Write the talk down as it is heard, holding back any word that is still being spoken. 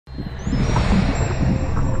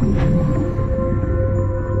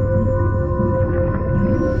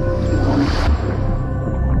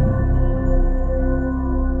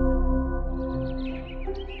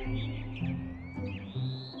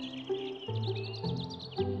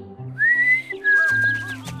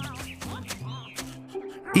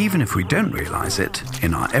Even if we don't realize it,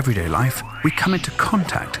 in our everyday life, we come into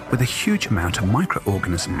contact with a huge amount of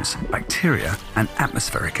microorganisms, bacteria, and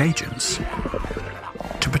atmospheric agents.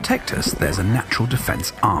 To protect us, there's a natural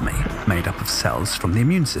defense army made up of cells from the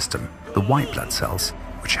immune system, the white blood cells,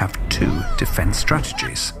 which have two defense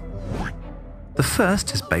strategies. The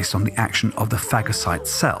first is based on the action of the phagocyte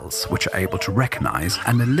cells, which are able to recognize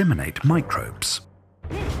and eliminate microbes.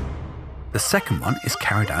 The second one is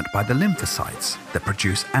carried out by the lymphocytes that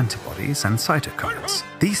produce antibodies and cytokines.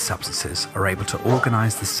 These substances are able to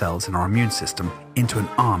organize the cells in our immune system into an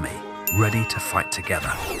army ready to fight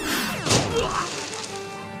together.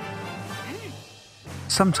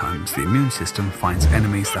 Sometimes the immune system finds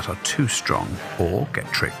enemies that are too strong or get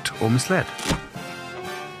tricked or misled.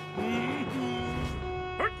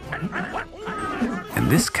 In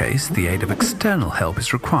this case, the aid of external help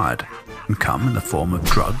is required and come in the form of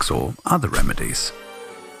drugs or other remedies.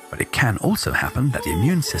 But it can also happen that the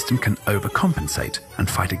immune system can overcompensate and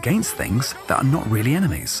fight against things that are not really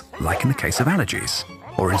enemies, like in the case of allergies.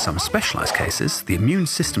 Or in some specialized cases, the immune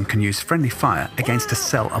system can use friendly fire against a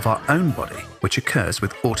cell of our own body, which occurs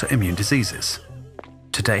with autoimmune diseases.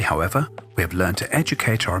 Today, however, we have learned to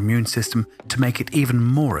educate our immune system to make it even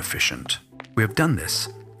more efficient. We have done this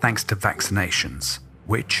thanks to vaccinations,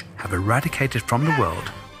 which have eradicated from the world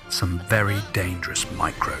some very dangerous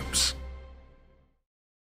microbes.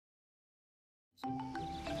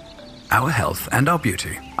 Our health and our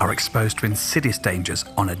beauty are exposed to insidious dangers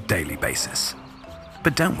on a daily basis.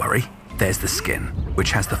 But don't worry, there's the skin,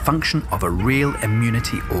 which has the function of a real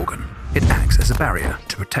immunity organ. It acts as a barrier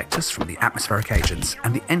to protect us from the atmospheric agents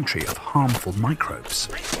and the entry of harmful microbes.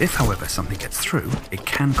 If, however, something gets through, it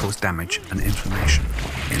can cause damage and inflammation.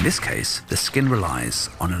 In this case, the skin relies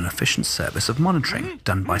on an efficient service of monitoring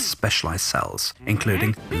done by specialized cells,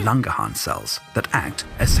 including Langerhans cells, that act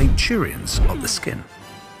as centurions of the skin.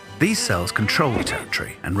 These cells control the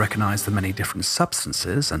territory and recognize the many different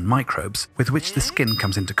substances and microbes with which the skin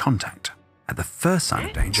comes into contact. At the first sign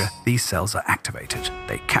of danger, these cells are activated.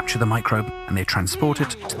 They capture the microbe and they transport it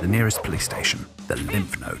to the nearest police station, the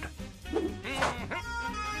lymph node.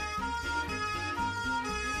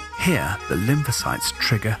 Here, the lymphocytes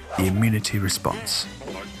trigger the immunity response.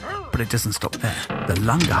 But it doesn't stop there. The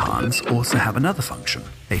Langerhans also have another function.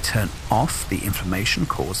 They turn off the inflammation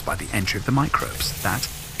caused by the entry of the microbes that,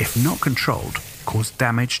 if not controlled, cause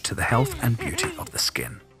damage to the health and beauty of the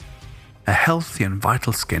skin. A healthy and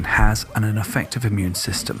vital skin has an effective immune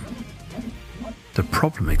system. The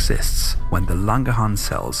problem exists when the Langerhans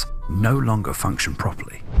cells no longer function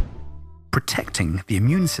properly. Protecting the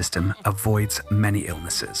immune system avoids many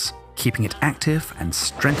illnesses. Keeping it active and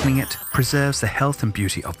strengthening it preserves the health and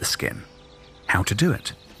beauty of the skin. How to do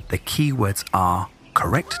it? The key words are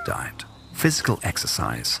correct diet, physical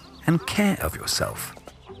exercise, and care of yourself.